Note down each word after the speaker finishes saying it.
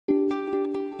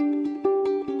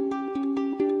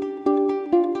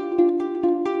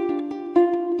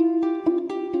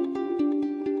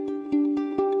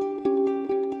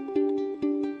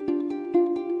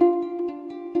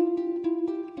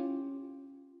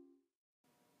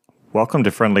Welcome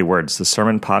to Friendly Words, the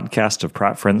sermon podcast of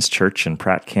Pratt Friends Church in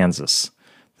Pratt, Kansas.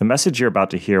 The message you're about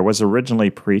to hear was originally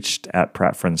preached at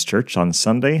Pratt Friends Church on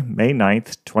Sunday, May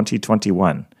 9th,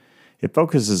 2021. It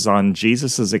focuses on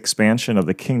Jesus' expansion of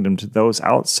the kingdom to those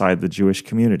outside the Jewish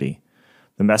community.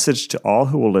 The message to all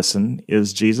who will listen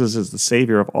is Jesus is the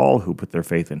Savior of all who put their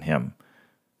faith in Him.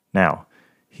 Now,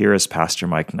 here is Pastor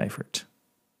Mike Neifert.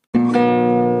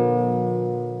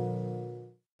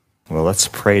 Well, let's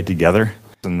pray together,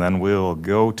 and then we'll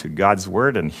go to God's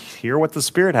Word and hear what the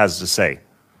Spirit has to say.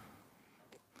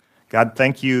 God,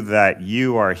 thank you that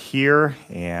you are here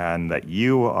and that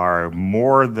you are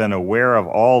more than aware of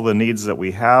all the needs that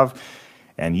we have,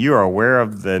 and you are aware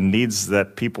of the needs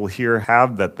that people here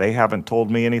have that they haven't told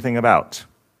me anything about.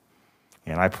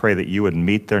 And I pray that you would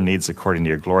meet their needs according to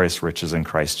your glorious riches in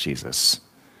Christ Jesus,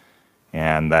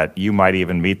 and that you might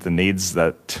even meet the needs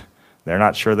that they're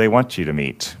not sure they want you to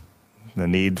meet. The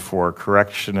need for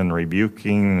correction and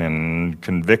rebuking and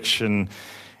conviction.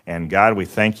 And God, we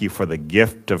thank you for the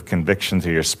gift of conviction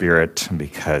through your Spirit,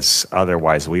 because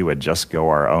otherwise we would just go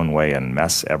our own way and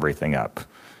mess everything up.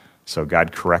 So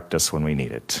God, correct us when we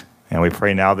need it. And we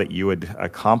pray now that you would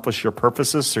accomplish your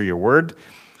purposes through your word.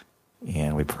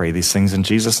 And we pray these things in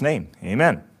Jesus' name.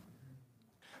 Amen.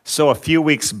 So a few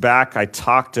weeks back, I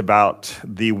talked about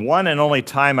the one and only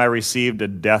time I received a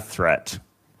death threat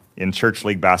in church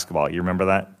league basketball. You remember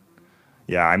that?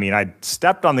 Yeah, I mean, I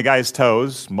stepped on the guy's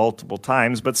toes multiple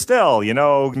times, but still,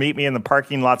 meet me in the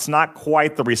parking lot's not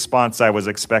quite the response I was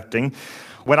expecting.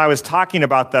 When I was talking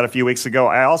about that a few weeks ago,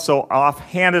 I also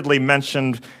offhandedly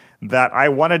mentioned that I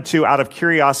wanted to, out of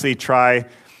curiosity, try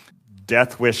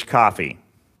Death Wish coffee.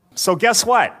 So guess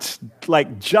what?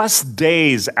 Just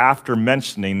days after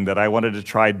mentioning that I wanted to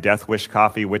try Death Wish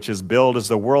coffee, which is billed as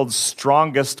the world's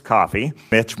strongest coffee,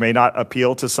 which may not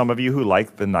appeal to some of you who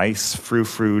like the nice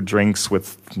frou-frou drinks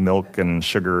with milk and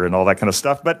sugar and all that kind of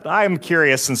stuff, but I'm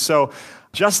curious. And so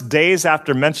just days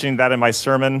after mentioning that in my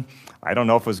sermon, I don't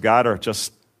know if it was God or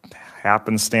just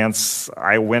happenstance,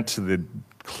 I went to the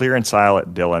clearance aisle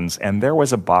at Dillon's, and there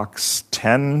was a box,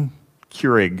 10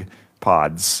 Keurig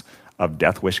pods of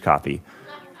Death Wish coffee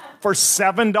for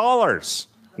 $7,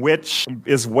 which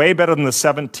is way better than the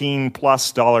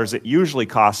 $17+ it usually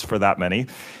costs for that many.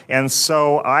 And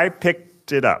so I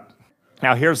picked it up.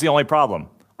 Now, here's the only problem.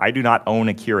 I do not own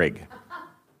a Keurig.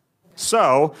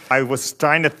 So I was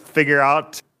trying to figure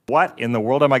out what in the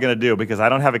world am I going to do, because I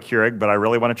don't have a Keurig, but I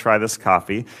really want to try this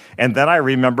coffee. And then I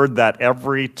remembered that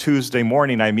every Tuesday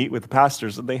morning I meet with the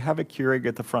pastors, and they have a Keurig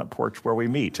at the front porch where we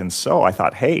meet. And so I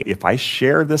thought, hey, if I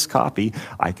share this coffee,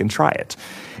 I can try it.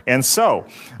 And so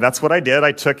that's what I did.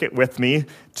 I took it with me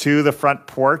to the front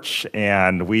porch,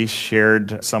 and we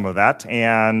shared some of that.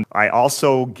 And I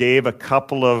also gave a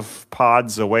couple of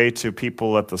pods away to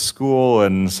people at the school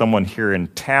and someone here in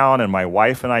town, and my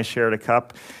wife and I shared a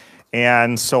cup.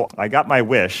 And so I got my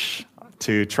wish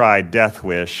to try Death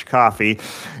Wish coffee,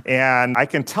 and I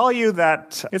can tell you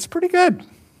that it's pretty good.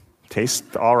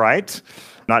 Tastes all right.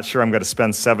 Not sure I'm going to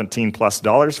spend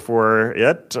 $17+ for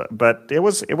it, but it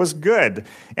was good.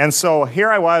 And so here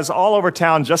I was all over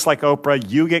town, just like Oprah.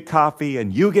 You get coffee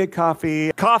and you get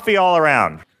coffee. Coffee all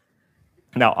around.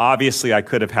 Now, obviously, I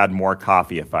could have had more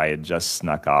coffee if I had just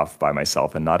snuck off by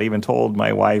myself and not even told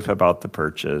my wife about the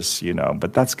purchase,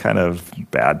 but that's kind of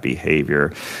bad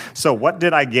behavior. So what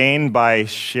did I gain by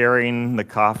sharing the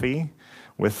coffee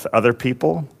with other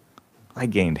people? I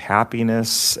gained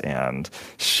happiness and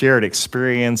shared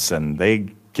experience, and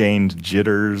they gained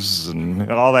jitters and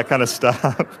all that kind of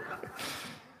stuff.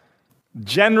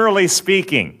 Generally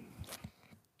speaking,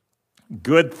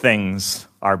 good things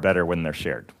are better when they're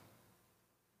shared.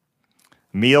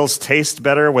 Meals taste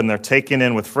better when they're taken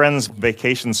in with friends.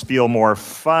 Vacations feel more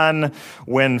fun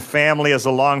when family is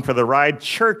along for the ride.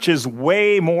 Church is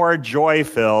way more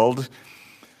joy-filled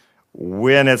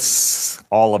when it's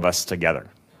all of us together.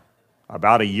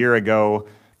 About a year ago,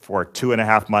 for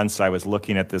 2.5 months, I was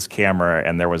looking at this camera,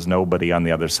 and there was nobody on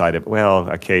the other side of it. Well,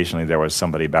 occasionally there was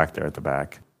somebody back there at the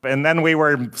back. And then we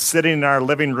were sitting in our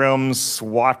living rooms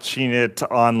watching it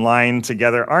online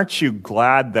together. Aren't you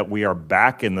glad that we are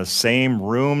back in the same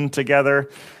room together?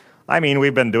 I mean,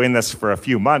 we've been doing this for a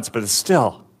few months, but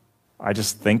still, I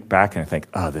just think back and I think,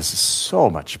 oh, this is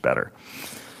so much better.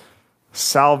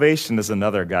 Salvation is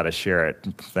another gotta share it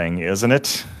thing, isn't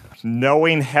it?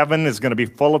 Knowing heaven is going to be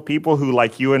full of people who,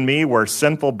 like you and me, were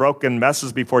sinful, broken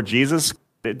messes before Jesus.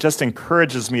 It just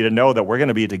encourages me to know that we're going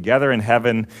to be together in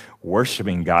heaven,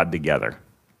 worshiping God together.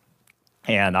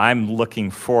 And I'm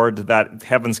looking forward to that.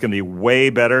 Heaven's going to be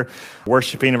way better,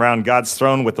 worshiping around God's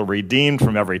throne with the redeemed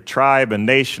from every tribe and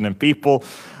nation and people.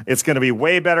 It's going to be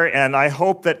way better, and I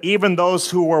hope that even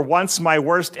those who were once my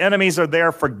worst enemies are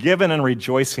there forgiven and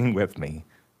rejoicing with me.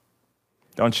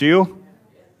 Don't you?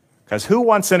 Because who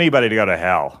wants anybody to go to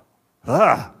hell?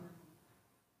 Ugh.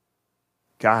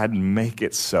 God, make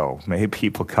it so. May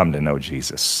people come to know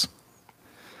Jesus.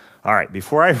 All right,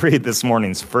 before I read this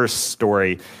morning's first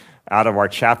story out of our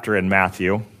chapter in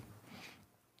Matthew,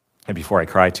 and before I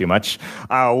cry too much,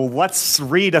 let's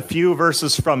read a few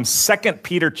verses from 2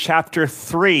 Peter chapter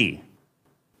 3.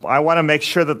 I want to make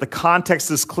sure that the context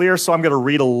is clear, so I'm going to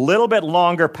read a little bit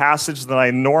longer passage than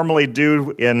I normally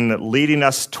do in leading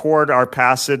us toward our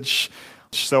passage.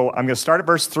 So I'm going to start at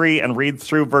verse 3 and read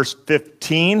through verse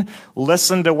 15.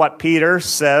 Listen to what Peter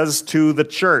says to the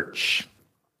church.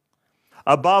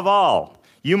 Above all,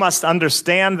 you must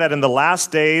understand that in the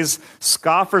last days,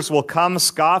 scoffers will come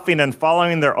scoffing and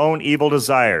following their own evil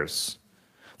desires.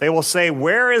 They will say,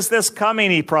 "Where is this coming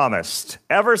he promised?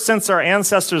 Ever since our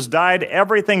ancestors died,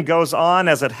 everything goes on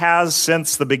as it has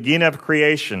since the beginning of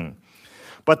creation."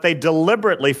 But they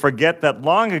deliberately forget that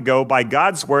long ago, by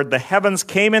God's word, the heavens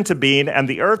came into being, and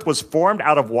the earth was formed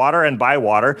out of water and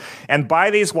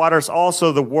by these waters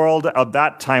also the world of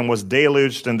that time was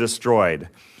deluged and destroyed.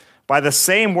 By the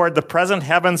same word, the present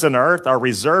heavens and earth are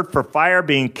reserved for fire,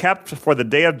 being kept for the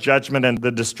day of judgment and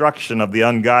the destruction of the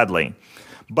ungodly.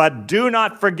 But do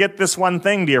not forget this one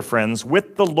thing, dear friends.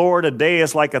 With the Lord, a day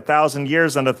is like 1,000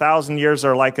 years, and 1,000 years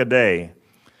are like a day.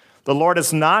 The Lord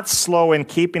is not slow in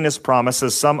keeping his promise,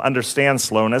 as some understand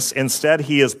slowness. Instead,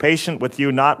 he is patient with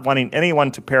you, not wanting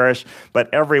anyone to perish,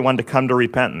 but everyone to come to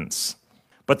repentance.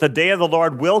 But the day of the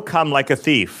Lord will come like a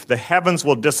thief. The heavens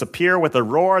will disappear with a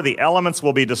roar, the elements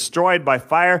will be destroyed by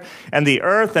fire, and the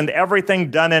earth and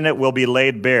everything done in it will be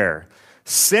laid bare.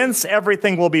 Since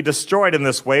everything will be destroyed in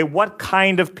this way, what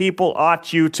kind of people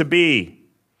ought you to be?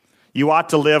 You ought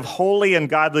to live holy and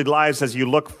godly lives as you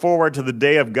look forward to the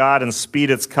day of God and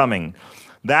speed its coming.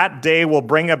 That day will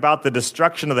bring about the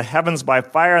destruction of the heavens by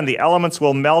fire, and the elements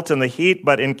will melt in the heat.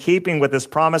 But in keeping with his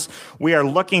promise, we are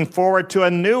looking forward to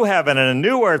a new heaven and a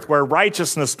new earth where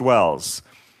righteousness dwells.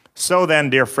 So then,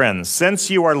 dear friends, since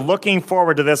you are looking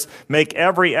forward to this, make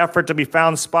every effort to be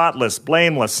found spotless,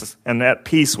 blameless, and at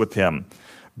peace with him.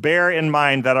 Bear in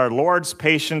mind that our Lord's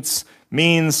patience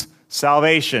means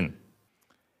salvation.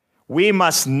 We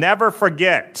must never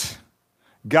forget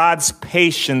God's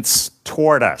patience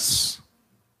toward us.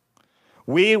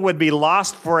 We would be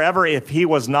lost forever if he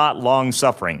was not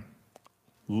long-suffering.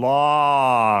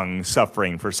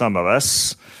 Long-suffering for some of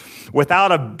us.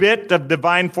 Without a bit of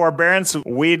divine forbearance,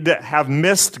 we'd have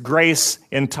missed grace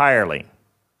entirely.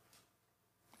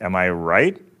 Am I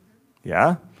right?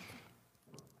 Yeah?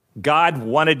 God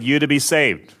wanted you to be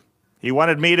saved. He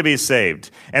wanted me to be saved.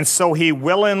 And so he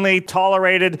willingly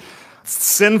tolerated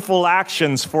sinful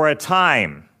actions for a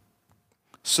time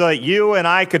so that you and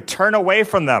I could turn away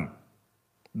from them.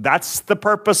 That's the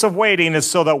purpose of waiting, is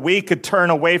so that we could turn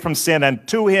away from sin and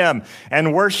to him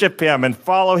and worship him and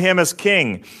follow him as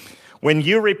king. When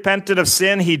you repented of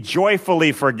sin, he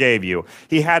joyfully forgave you.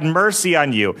 He had mercy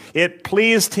on you. It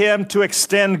pleased him to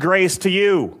extend grace to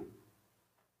you,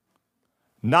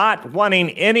 not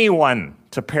wanting anyone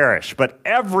to perish, but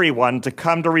everyone to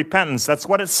come to repentance. That's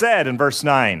what it said in verse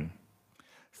 9.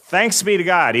 Thanks be to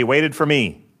God, he waited for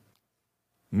me.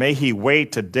 May he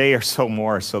wait a day or so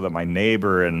more so that my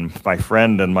neighbor and my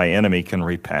friend and my enemy can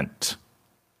repent.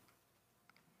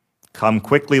 Come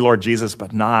quickly, Lord Jesus,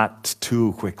 but not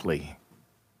too quickly.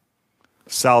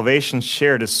 Salvation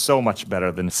shared is so much better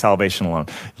than salvation alone.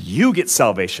 You get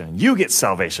salvation. You get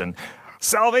salvation.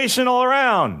 Salvation all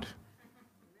around.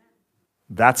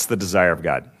 That's the desire of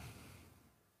God.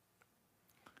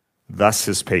 Thus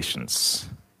his patience.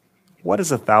 What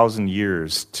is 1,000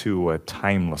 years to a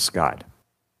timeless God?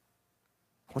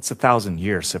 What's 1,000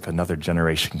 years if another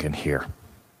generation can hear?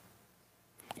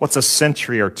 What's a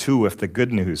century or two if the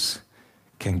good news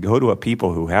can go to a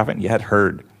people who haven't yet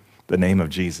heard the name of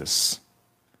Jesus?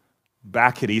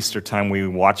 Back at Easter time, we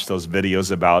watched those videos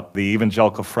about the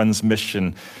Evangelical Friends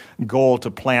mission goal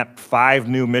to plant 5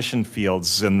 new mission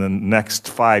fields in the next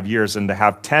 5 years and to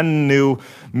have 10 new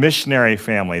missionary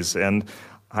families. And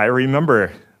I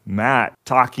remember Matt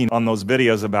talking on those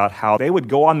videos about how they would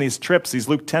go on these trips, these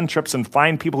Luke 10 trips, and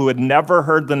find people who had never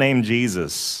heard the name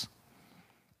Jesus.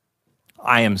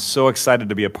 I am so excited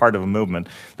to be a part of a movement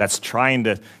that's trying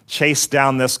to chase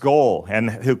down this goal and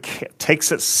who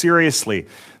takes it seriously,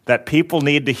 that people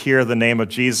need to hear the name of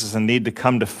Jesus and need to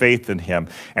come to faith in him.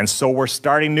 And so we're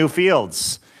starting new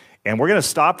fields And we're going to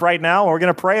stop right now, and we're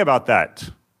going to pray about that.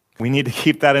 We need to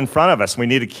keep that in front of us. We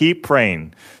need to keep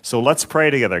praying. So let's pray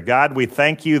together. God, we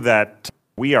thank you that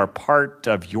we are part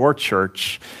of your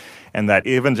church, and that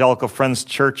Evangelical Friends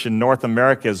Church in North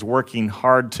America is working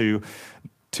hard to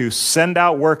send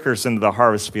out workers into the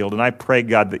harvest field. And I pray,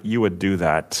 God, that you would do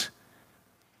that.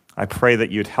 I pray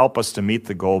that you'd help us to meet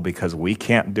the goal, because we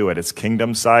can't do it. It's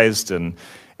kingdom-sized,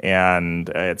 and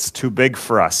it's too big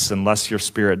for us unless your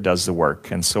Spirit does the work.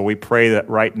 And so we pray that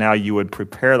right now you would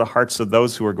prepare the hearts of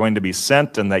those who are going to be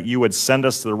sent, and that you would send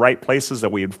us to the right places,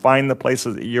 that we would find the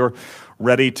places that you're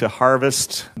ready to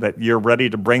harvest, that you're ready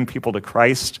to bring people to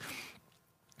Christ.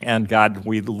 And God,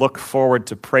 we look forward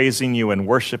to praising you and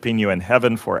worshiping you in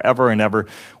heaven forever and ever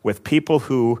with people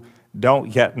who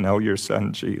don't yet know your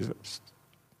Son, Jesus.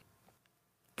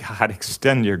 God,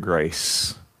 extend your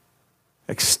grace.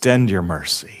 Extend your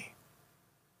mercy.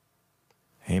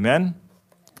 Amen?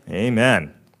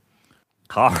 Amen.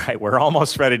 All right, we're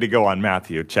almost ready to go on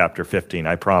Matthew chapter 15,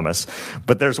 I promise.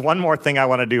 But there's one more thing I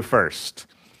want to do first.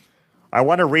 I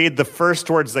want to read the first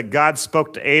words that God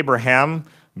spoke to Abraham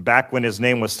back when his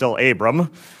name was still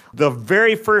Abram. The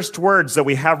very first words that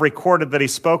we have recorded that he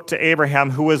spoke to Abraham,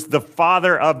 who was the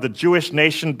father of the Jewish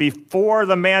nation before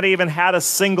the man even had a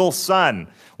single son,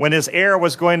 when his heir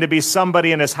was going to be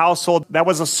somebody in his household that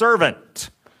was a servant.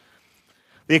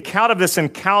 The account of this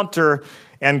encounter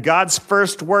and God's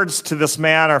first words to this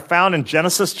man are found in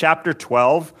Genesis chapter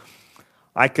 12.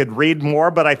 I could read more,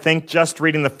 but I think just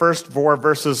reading the first 4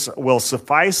 verses will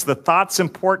suffice. The thoughts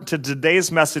important to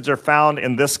today's message are found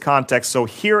in this context. So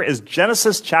here is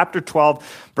Genesis chapter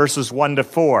 12, verses 1 to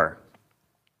 4.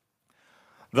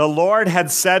 The Lord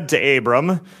had said to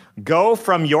Abram, "Go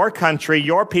from your country,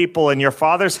 your people, and your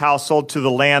father's household to the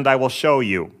land I will show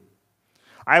you.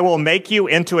 I will make you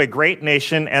into a great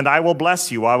nation, and I will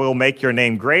bless you. I will make your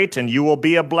name great, and you will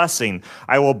be a blessing.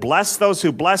 I will bless those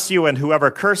who bless you, and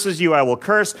whoever curses you I will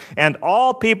curse, and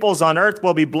all peoples on earth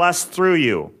will be blessed through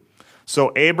you." So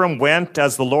Abram went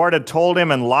as the Lord had told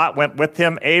him, and Lot went with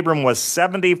him. Abram was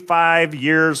 75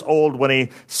 years old when he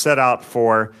set out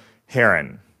for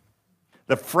Haran.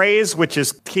 The phrase which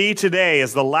is key today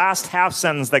is the last half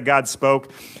sentence that God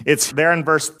spoke. It's there in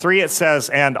verse 3. It says,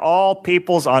 "And all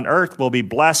peoples on earth will be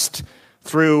blessed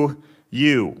through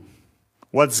you."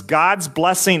 Was God's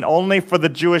blessing only for the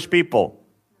Jewish people?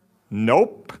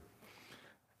 Nope.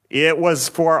 It was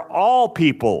for all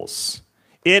peoples.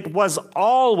 It was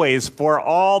always for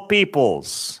all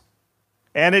peoples.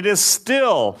 And it is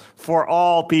still for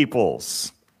all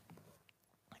peoples.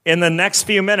 In the next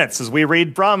few minutes, as we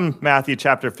read from Matthew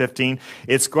chapter 15,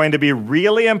 it's going to be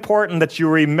really important that you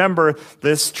remember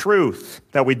this truth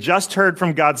that we just heard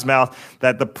from God's mouth,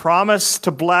 that the promise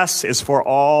to bless is for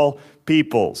all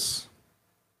peoples.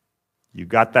 You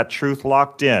got that truth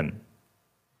locked in.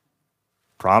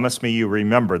 Promise me you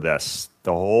remember this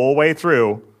the whole way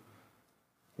through.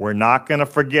 We're not going to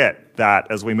forget that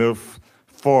as we move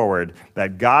forward,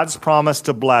 that God's promise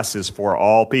to bless is for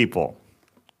all people.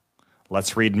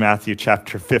 Let's read Matthew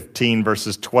chapter 15,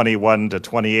 verses 21 to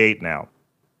 28 now.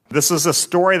 This is a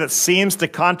story that seems to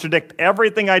contradict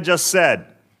everything I just said.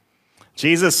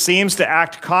 Jesus seems to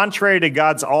act contrary to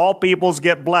God's all peoples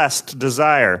get blessed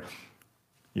desire.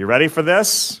 You ready for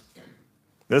this?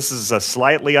 This is a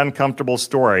slightly uncomfortable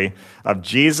story of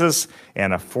Jesus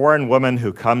and a foreign woman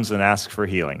who comes and asks for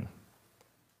healing.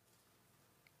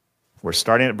 We're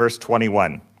starting at verse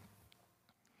 21.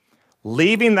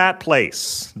 Leaving that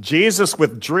place, Jesus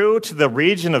withdrew to the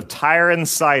region of Tyre and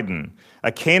Sidon.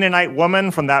 A Canaanite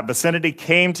woman from that vicinity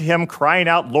came to him, crying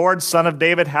out, "Lord, Son of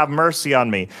David, have mercy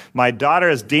on me. My daughter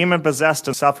is demon-possessed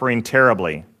and suffering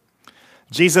terribly."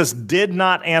 Jesus did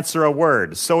not answer a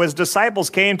word, so his disciples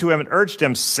came to him and urged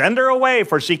him, "Send her away,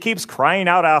 for she keeps crying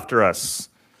out after us."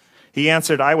 He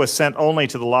answered, "I was sent only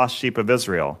to the lost sheep of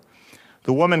Israel."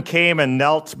 The woman came and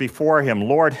knelt before him.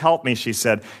 "Lord, help me," she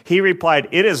said. He replied,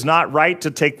 "It is not right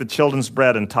to take the children's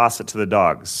bread and toss it to the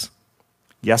dogs."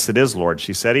 "Yes, it is, Lord,"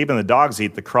 she said. "Even the dogs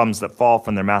eat the crumbs that fall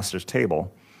from their master's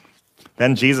table."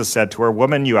 Then Jesus said to her,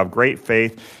 "Woman, you have great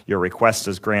faith. Your request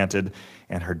is granted."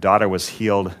 And her daughter was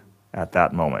healed at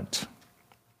that moment.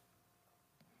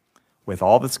 With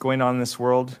all that's going on in this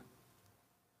world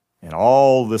and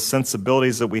all the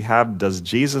sensibilities that we have, does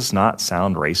Jesus not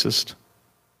sound racist?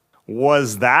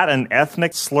 Was that an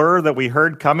ethnic slur that we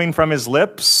heard coming from his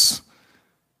lips?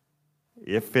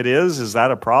 If it is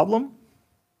that a problem?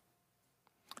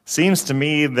 Seems to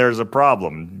me there's a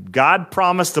problem. God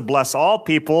promised to bless all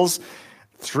peoples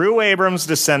through Abram's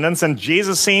descendants, and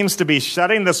Jesus seems to be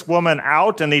shutting this woman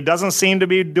out, and he doesn't seem to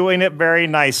be doing it very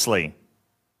nicely.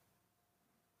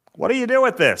 What do you do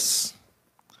with this?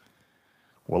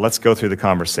 Well, let's go through the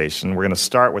conversation. We're going to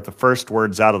start with the first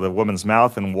words out of the woman's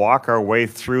mouth and walk our way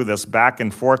through this back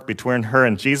and forth between her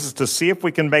and Jesus to see if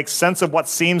we can make sense of what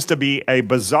seems to be a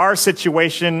bizarre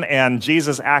situation and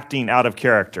Jesus acting out of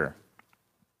character.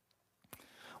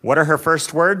 What are her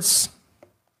first words?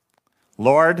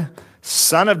 Lord,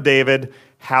 Son of David,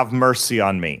 have mercy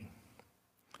on me.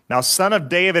 Now, Son of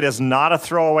David is not a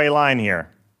throwaway line here.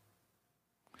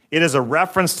 It is a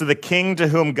reference to the king to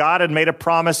whom God had made a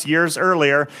promise years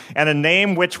earlier, and a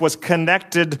name which was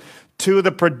connected to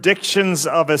the predictions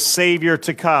of a Savior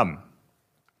to come.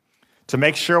 To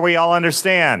make sure we all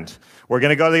understand, we're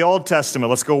going to go to the Old Testament.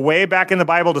 Let's go way back in the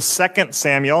Bible to 2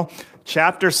 Samuel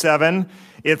chapter 7.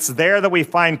 It's there that we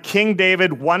find King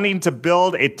David wanting to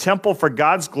build a temple for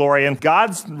God's glory, and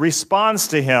God responds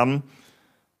to him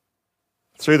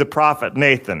through the prophet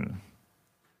Nathan.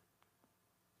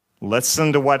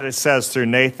 Listen to what it says through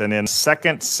Nathan in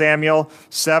 2 Samuel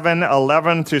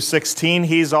 7:11 through 16.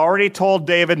 He's already told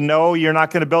David, no, you're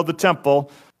not going to build the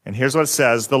temple. And here's what it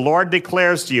says. The Lord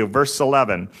declares to you, verse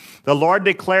 11, the Lord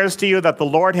declares to you that the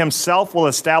Lord himself will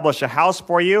establish a house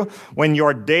for you. When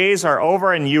your days are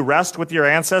over and you rest with your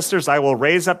ancestors, I will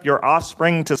raise up your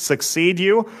offspring to succeed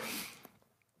you,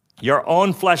 your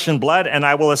own flesh and blood, and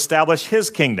I will establish his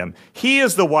kingdom. He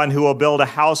is the one who will build a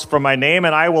house for my name,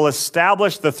 and I will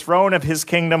establish the throne of his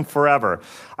kingdom forever.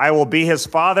 I will be his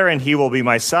father, and he will be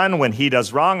my son. When he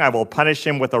does wrong, I will punish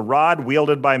him with a rod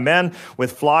wielded by men,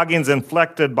 with floggings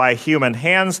inflicted by human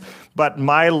hands. But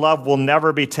my love will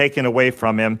never be taken away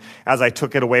from him, as I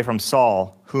took it away from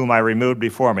Saul, whom I removed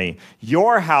before me.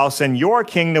 Your house and your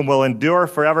kingdom will endure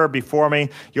forever before me.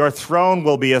 Your throne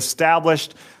will be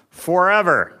established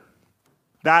forever.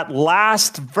 That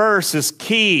last verse is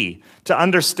key to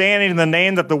understanding the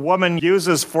name that the woman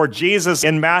uses for Jesus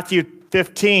in Matthew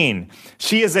 15.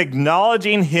 She is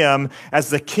acknowledging him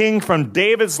as the king from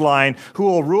David's line who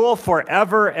will rule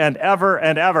forever and ever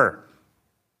and ever.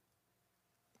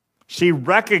 She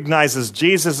recognizes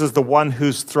Jesus as the one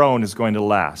whose throne is going to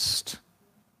last.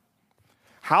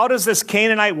 How does this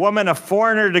Canaanite woman, a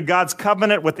foreigner to God's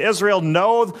covenant with Israel,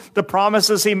 know the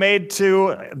promises he made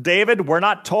to David? We're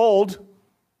not told.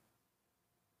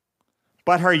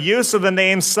 But her use of the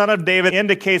name Son of David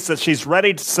indicates that she's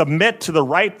ready to submit to the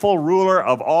rightful ruler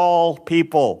of all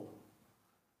people.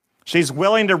 She's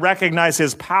willing to recognize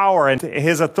his power and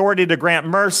his authority to grant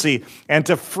mercy and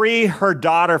to free her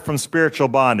daughter from spiritual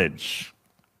bondage.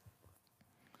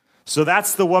 So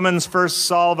that's the woman's first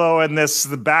salvo in this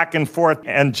back and forth.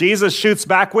 And Jesus shoots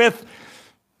back with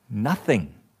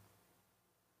nothing.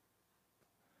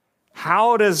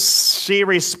 How does she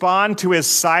respond to his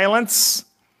silence?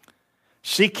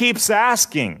 She keeps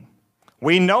asking.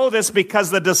 We know this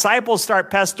because the disciples start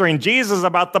pestering Jesus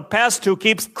about the pest who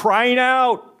keeps crying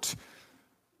out.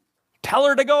 Tell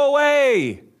her to go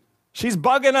away. She's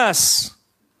bugging us.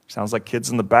 Sounds like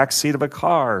kids in the back seat of a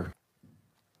car.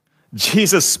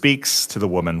 Jesus speaks to the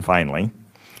woman finally.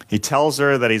 He tells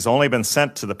her that he's only been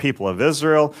sent to the people of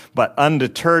Israel, but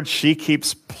undeterred, she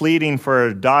keeps pleading for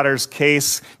her daughter's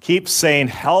case, keeps saying,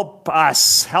 help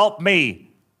us, help me.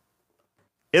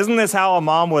 Isn't this how a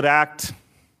mom would act?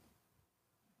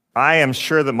 I am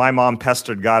sure that my mom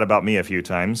pestered God about me a few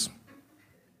times.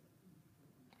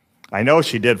 I know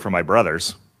she did for my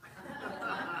brothers.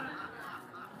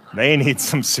 They need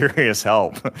some serious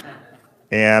help.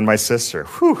 And my sister.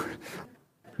 Whew.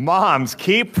 Moms,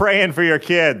 keep praying for your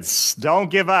kids. Don't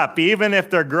give up. Even if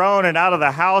they're grown and out of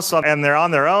the house and they're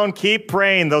on their own, keep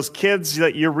praying. Those kids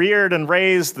that you reared and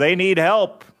raised, they need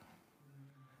help.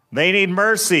 They need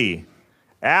mercy.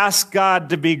 Ask God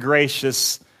to be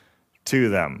gracious to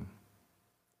them.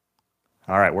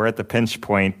 All right, we're at the pinch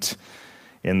point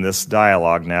in this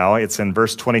dialogue now. It's in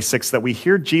verse 26 that we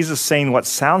hear Jesus saying what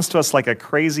sounds to us like a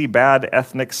crazy bad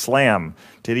ethnic slam.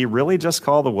 Did he really just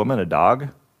call the woman a dog?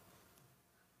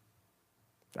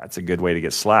 That's a good way to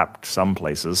get slapped some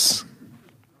places.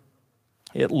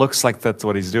 It looks like that's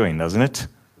what he's doing, doesn't it?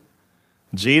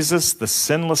 Jesus, the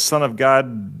sinless Son of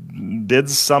God, did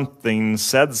something,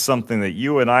 said something that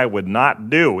you and I would not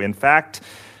do. In fact,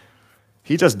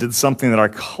 he just did something that our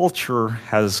culture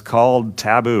has called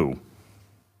taboo.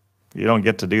 You don't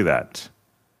get to do that.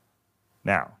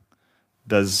 Now,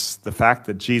 does the fact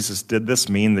that Jesus did this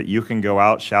mean that you can go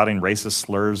out shouting racist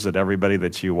slurs at everybody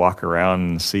that you walk around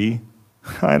and see?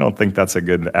 I don't think that's a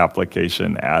good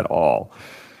application at all.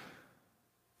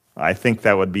 I think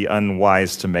that would be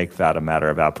unwise to make that a matter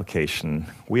of application.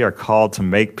 We are called to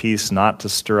make peace, not to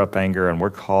stir up anger, and we're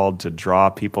called to draw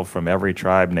people from every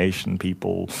tribe, nation,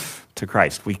 people to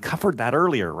Christ. We covered that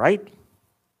earlier, right?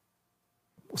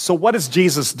 So what is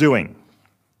Jesus doing?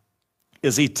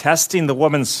 Is he testing the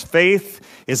woman's faith?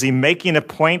 Is he making a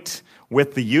point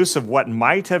with the use of what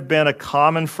might have been a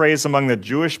common phrase among the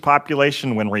Jewish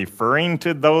population when referring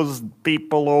to those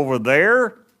people over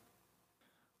there?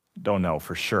 Don't know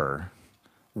for sure.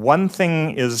 One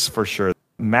thing is for sure,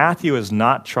 Matthew is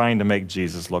not trying to make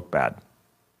Jesus look bad.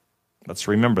 Let's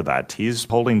remember that. He's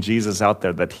holding Jesus out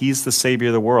there, that he's the Savior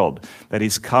of the world, that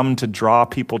he's come to draw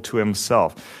people to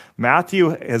himself. Matthew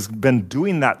has been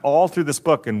doing that all through this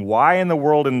book, and why in the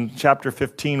world in chapter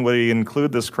 15 would he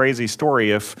include this crazy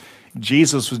story if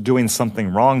Jesus was doing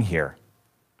something wrong here?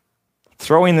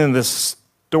 Throwing in this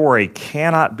story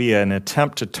cannot be an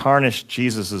attempt to tarnish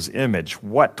Jesus' image.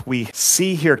 What we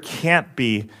see here can't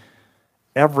be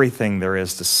everything there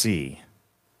is to see.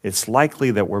 It's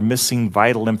likely that we're missing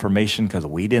vital information because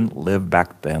we didn't live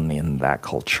back then in that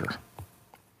culture.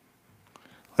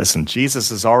 Listen, Jesus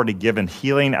has already given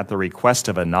healing at the request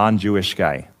of a non-Jewish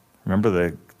guy. Remember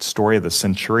the story of the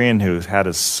centurion who had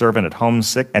his servant at home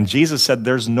sick? And Jesus said,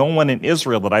 there's no one in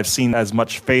Israel that I've seen as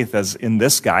much faith as in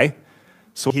this guy.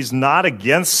 So he's not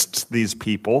against these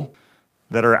people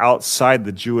that are outside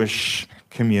the Jewish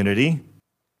community.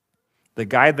 The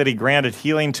guy that he granted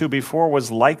healing to before was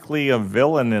likely a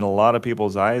villain in a lot of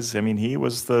people's eyes. I mean, he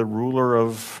was the ruler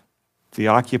of the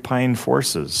occupying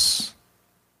forces.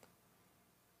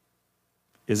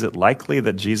 Is it likely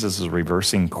that Jesus is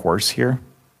reversing course here?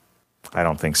 I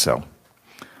don't think so.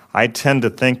 I tend to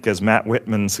think, as Matt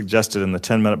Whitman suggested in the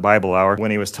 10-Minute Bible Hour,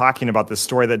 when he was talking about this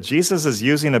story, that Jesus is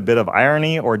using a bit of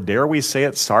irony, or dare we say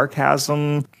it,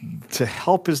 sarcasm, to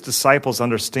help his disciples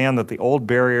understand that the old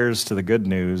barriers to the good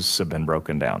news have been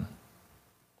broken down.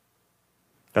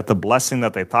 That the blessing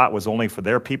that they thought was only for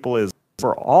their people is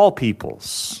for all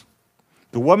peoples.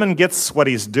 The woman gets what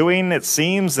he's doing, it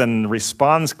seems, and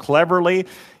responds cleverly.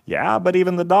 Yeah, but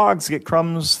even the dogs get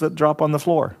crumbs that drop on the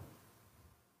floor.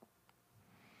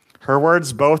 Her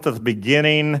words, both at the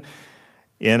beginning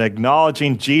in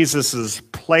acknowledging Jesus'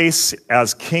 place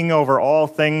as king over all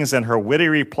things, and her witty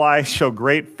reply show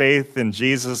great faith in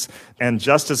Jesus. And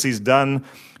just as he's done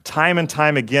time and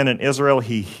time again in Israel,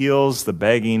 he heals the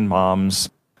begging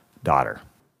mom's daughter.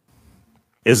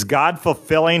 Is God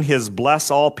fulfilling his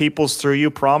bless all peoples through you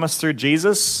promise through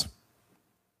Jesus?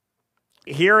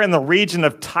 Here in the region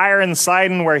of Tyre and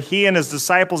Sidon, where he and his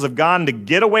disciples have gone to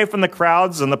get away from the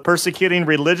crowds and the persecuting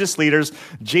religious leaders,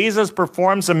 Jesus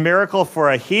performs a miracle for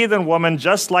a heathen woman,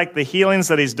 just like the healings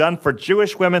that he's done for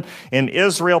Jewish women in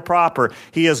Israel proper.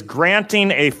 He is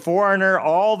granting a foreigner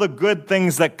all the good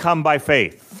things that come by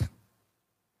faith.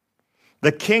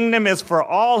 The kingdom is for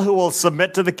all who will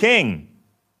submit to the king.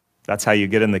 That's how you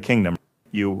get in the kingdom.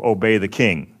 You obey the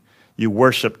king. You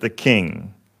worship the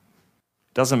king.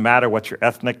 Doesn't matter what your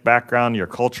ethnic background, your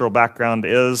cultural background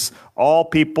is. All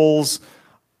peoples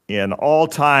in all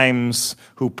times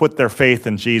who put their faith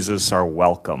in Jesus are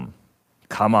welcome.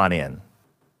 Come on in.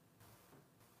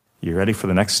 You ready for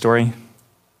the next story?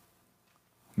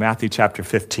 Matthew chapter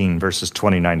 15, verses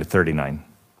 29 to 39.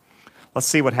 Let's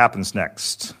see what happens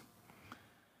next.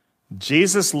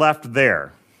 Jesus left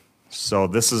there. So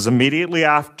this is immediately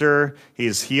after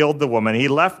he's healed the woman. He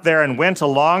left there and went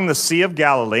along the Sea of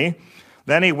Galilee.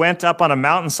 Then he went up on a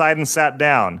mountainside and sat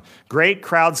down. Great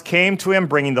crowds came to him,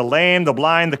 bringing the lame, the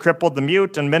blind, the crippled, the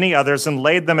mute, and many others, and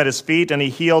laid them at his feet, and he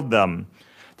healed them.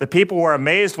 The people were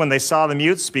amazed when they saw the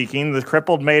mute speaking, the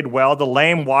crippled made well, the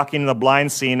lame walking, and the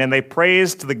blind seeing, and they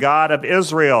praised the God of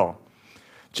Israel.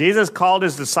 Jesus called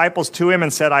his disciples to him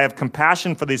and said, I have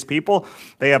compassion for these people.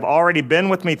 They have already been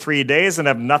with me 3 days and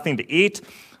have nothing to eat.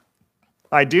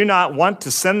 I do not want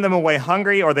to send them away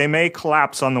hungry, or they may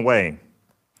collapse on the way.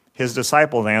 His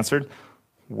disciples answered,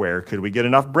 where could we get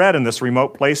enough bread in this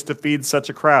remote place to feed such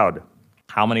a crowd?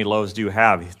 How many loaves do you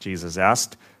have? Jesus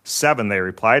asked. 7, they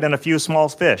replied, and a few small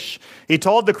fish. He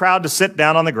told the crowd to sit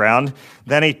down on the ground.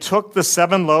 Then he took the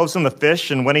 7 loaves and the fish,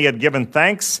 and when he had given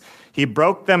thanks, he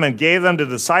broke them and gave them to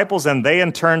the disciples, and they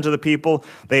in turn to the people.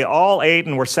 They all ate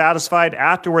and were satisfied.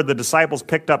 Afterward, the disciples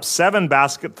picked up 7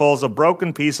 basketfuls of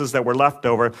broken pieces that were left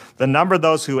over. The number of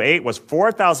those who ate was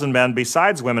 4,000 men,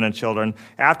 besides women and children.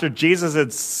 After Jesus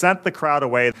had sent the crowd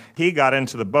away, he got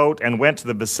into the boat and went to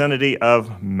the vicinity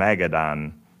of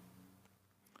Magadan.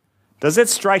 Does it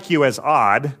strike you as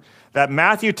odd that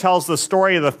Matthew tells the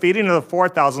story of the feeding of the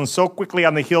 4,000 so quickly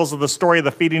on the heels of the story of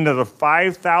the feeding of the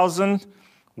 5,000?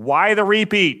 Why the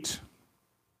repeat?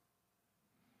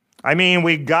 I mean,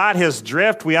 we got his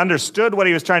drift. We understood what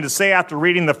he was trying to say after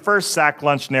reading the first sack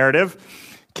lunch narrative.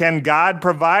 Can God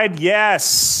provide?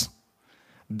 Yes.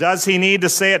 Does he need to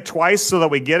say it twice so that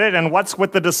we get it? And what's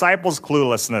with the disciples'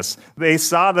 cluelessness? They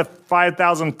saw the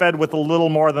 5,000 fed with a little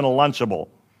more than a Lunchable.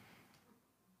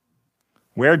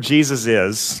 Where Jesus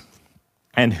is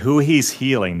and who he's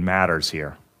healing matters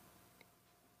here,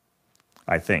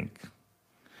 I think.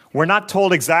 We're not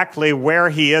told exactly where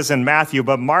he is in Matthew,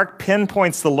 but Mark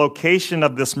pinpoints the location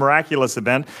of this miraculous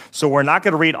event. So we're not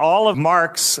going to read all of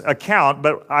Mark's account,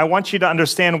 but I want you to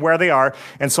understand where they are.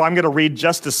 And so I'm going to read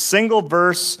just a single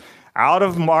verse out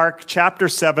of Mark chapter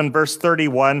 7, verse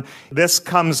 31. This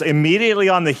comes immediately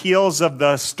on the heels of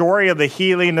the story of the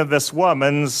healing of this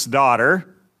woman's daughter.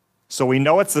 So we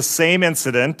know it's the same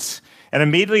incident. And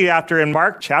immediately after, in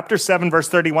Mark chapter 7, verse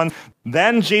 31,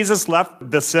 then Jesus left the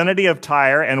vicinity of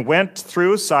Tyre and went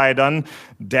through Sidon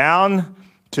down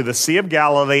to the Sea of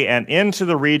Galilee and into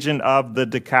the region of the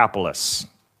Decapolis.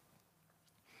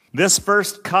 This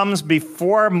verse comes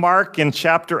before Mark in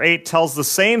chapter 8 tells the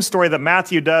same story that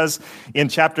Matthew does in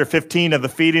chapter 15 of the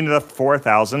feeding of the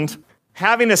 4,000.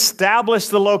 Having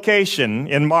established the location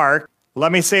in Mark,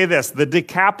 let me say this: the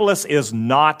Decapolis is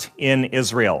not in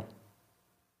Israel.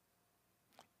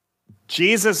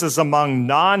 Jesus is among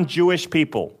non-Jewish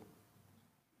people.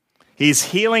 He's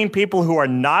healing people who are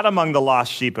not among the lost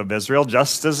sheep of Israel,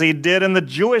 just as he did in the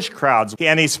Jewish crowds.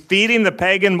 And he's feeding the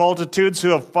pagan multitudes who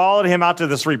have followed him out to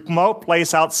this remote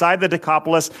place outside the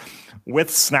Decapolis with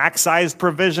snack-sized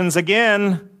provisions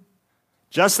again,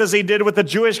 just as he did with the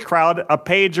Jewish crowd a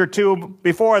page or two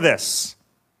before this.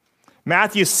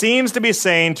 Matthew seems to be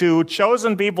saying to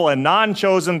chosen people and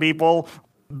non-chosen people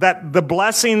that the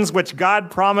blessings which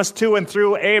God promised to and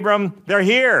through Abram, they're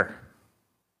here.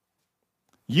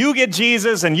 You get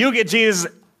Jesus and you get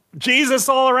Jesus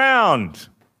all around.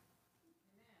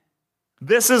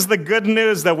 This is the good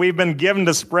news that we've been given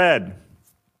to spread.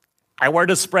 And we're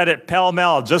to spread it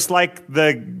pell-mell, just like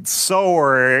the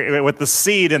sower with the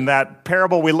seed in that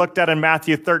parable we looked at in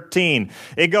Matthew 13.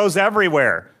 It goes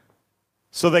everywhere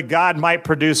so that God might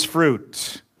produce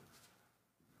fruit.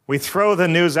 We throw the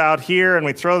news out here and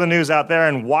we throw the news out there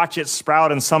and watch it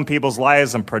sprout in some people's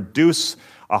lives and produce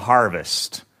a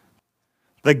harvest.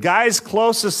 The guys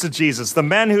closest to Jesus, the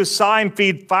men who saw him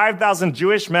feed 5,000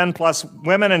 Jewish men plus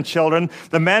women and children,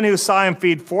 the men who saw him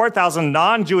feed 4,000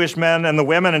 non-Jewish men and the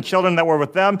women and children that were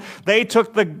with them, they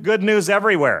took the good news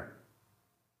everywhere.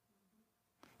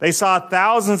 They saw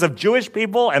thousands of Jewish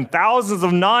people and thousands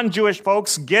of non-Jewish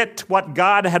folks get what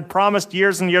God had promised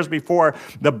years and years before,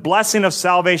 the blessing of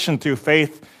salvation through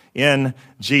faith in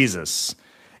Jesus.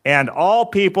 And all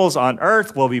peoples on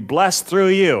earth will be blessed through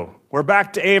you. We're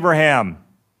back to Abraham.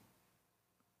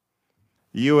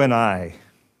 You and I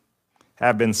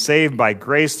have been saved by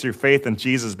grace through faith in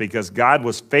Jesus because God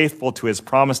was faithful to his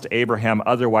promise to Abraham.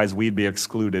 Otherwise, we'd be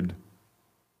excluded.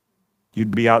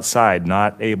 You'd be outside,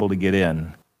 not able to get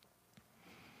in.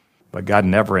 But God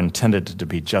never intended it to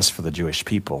be just for the Jewish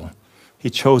people. He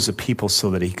chose a people so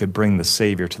that he could bring the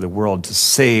Savior to the world to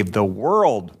save the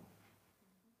world.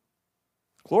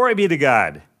 Glory be to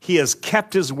God. He has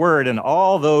kept his word, and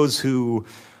all those who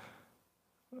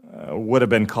would have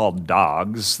been called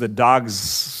dogs, the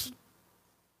dogs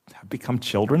have become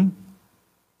children,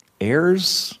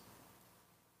 heirs,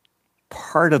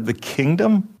 part of the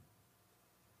kingdom.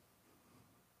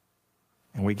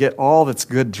 And we get all that's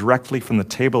good directly from the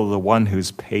table of the one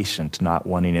who's patient, not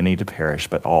wanting any to perish,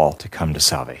 but all to come to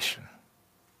salvation.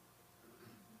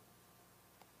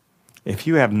 If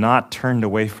you have not turned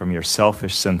away from your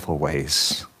selfish, sinful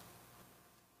ways,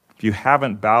 if you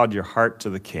haven't bowed your heart to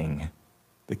the King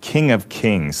of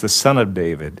Kings, the Son of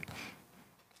David,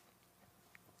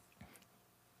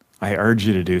 I urge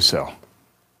you to do so.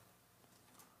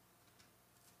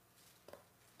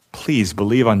 Please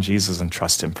believe on Jesus and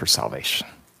trust him for salvation.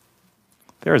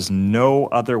 There is no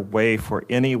other way for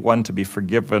anyone to be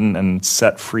forgiven and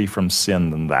set free from sin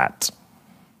than that.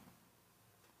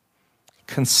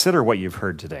 Consider what you've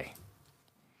heard today.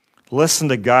 Listen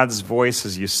to God's voice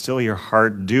as you still your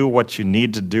heart. Do what you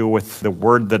need to do with the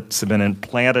word that's been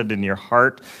implanted in your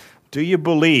heart. Do you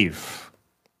believe?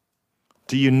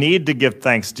 Do you need to give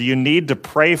thanks? Do you need to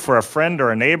pray for a friend or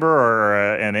a neighbor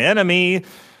or an enemy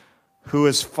who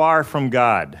is far from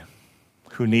God,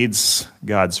 who needs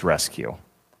God's rescue?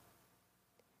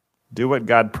 Do what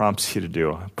God prompts you to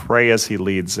do. Pray as he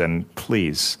leads, and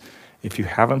please, if you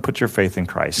haven't put your faith in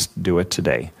Christ, do it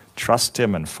today. Trust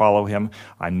him and follow him.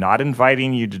 I'm not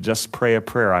inviting you to just pray a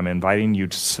prayer. I'm inviting you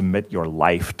to submit your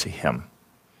life to him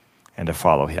and to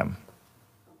follow him.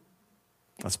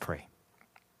 Let's pray.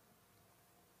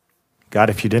 God,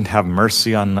 if you didn't have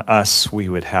mercy on us, we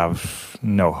would have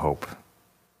no hope.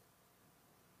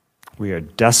 We are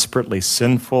desperately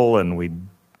sinful and we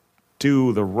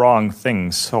do the wrong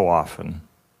things so often.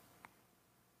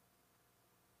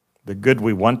 The good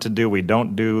we want to do, we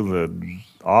don't do. The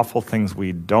awful things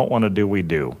we don't want to do, we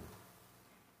do.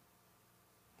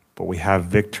 but we have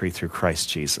victory through Christ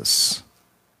Jesus.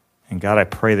 And God, I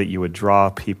pray that you would draw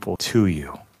people to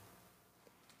you.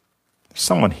 There's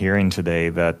someone hearing today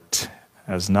that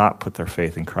has not put their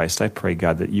faith in Christ. I pray,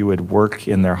 God, that you would work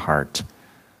in their heart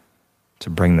to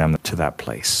bring them to that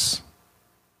place.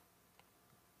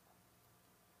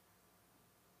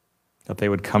 That they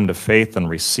would come to faith and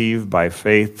receive by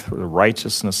faith the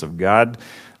righteousness of God,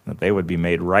 that they would be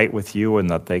made right with you, and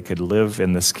that they could live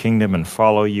in this kingdom and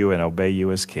follow you and obey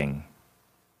you as King.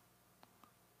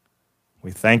 We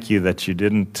thank you that you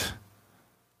didn't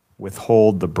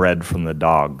withhold the bread from the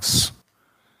dogs,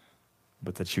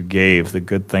 but that you gave the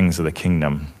good things of the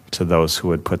kingdom to those who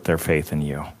would put their faith in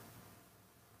you.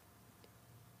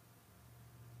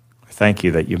 Thank you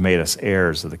that you've made us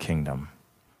heirs of the kingdom,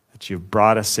 that you've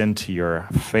brought us into your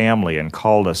family and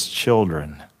called us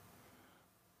children.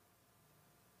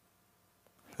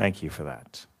 Thank you for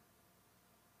that.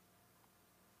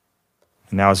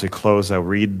 And now as we close, I'll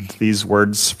read these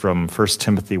words from 1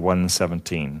 Timothy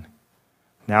 1:17.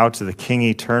 Now to the King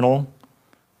eternal,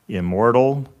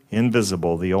 immortal,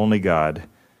 invisible, the only God,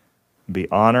 be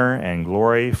honor and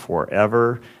glory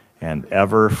forever and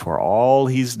ever for all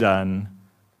he's done,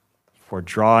 for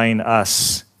drawing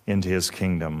us into his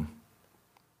kingdom.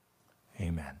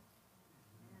 Amen.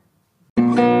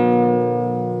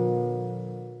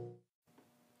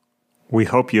 We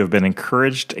hope you have been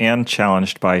encouraged and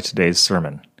challenged by today's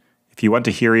sermon. If you want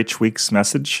to hear each week's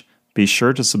message, be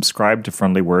sure to subscribe to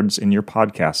Friendly Words in your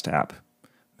podcast app.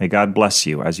 May God bless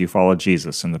you as you follow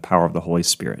Jesus in the power of the Holy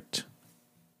Spirit.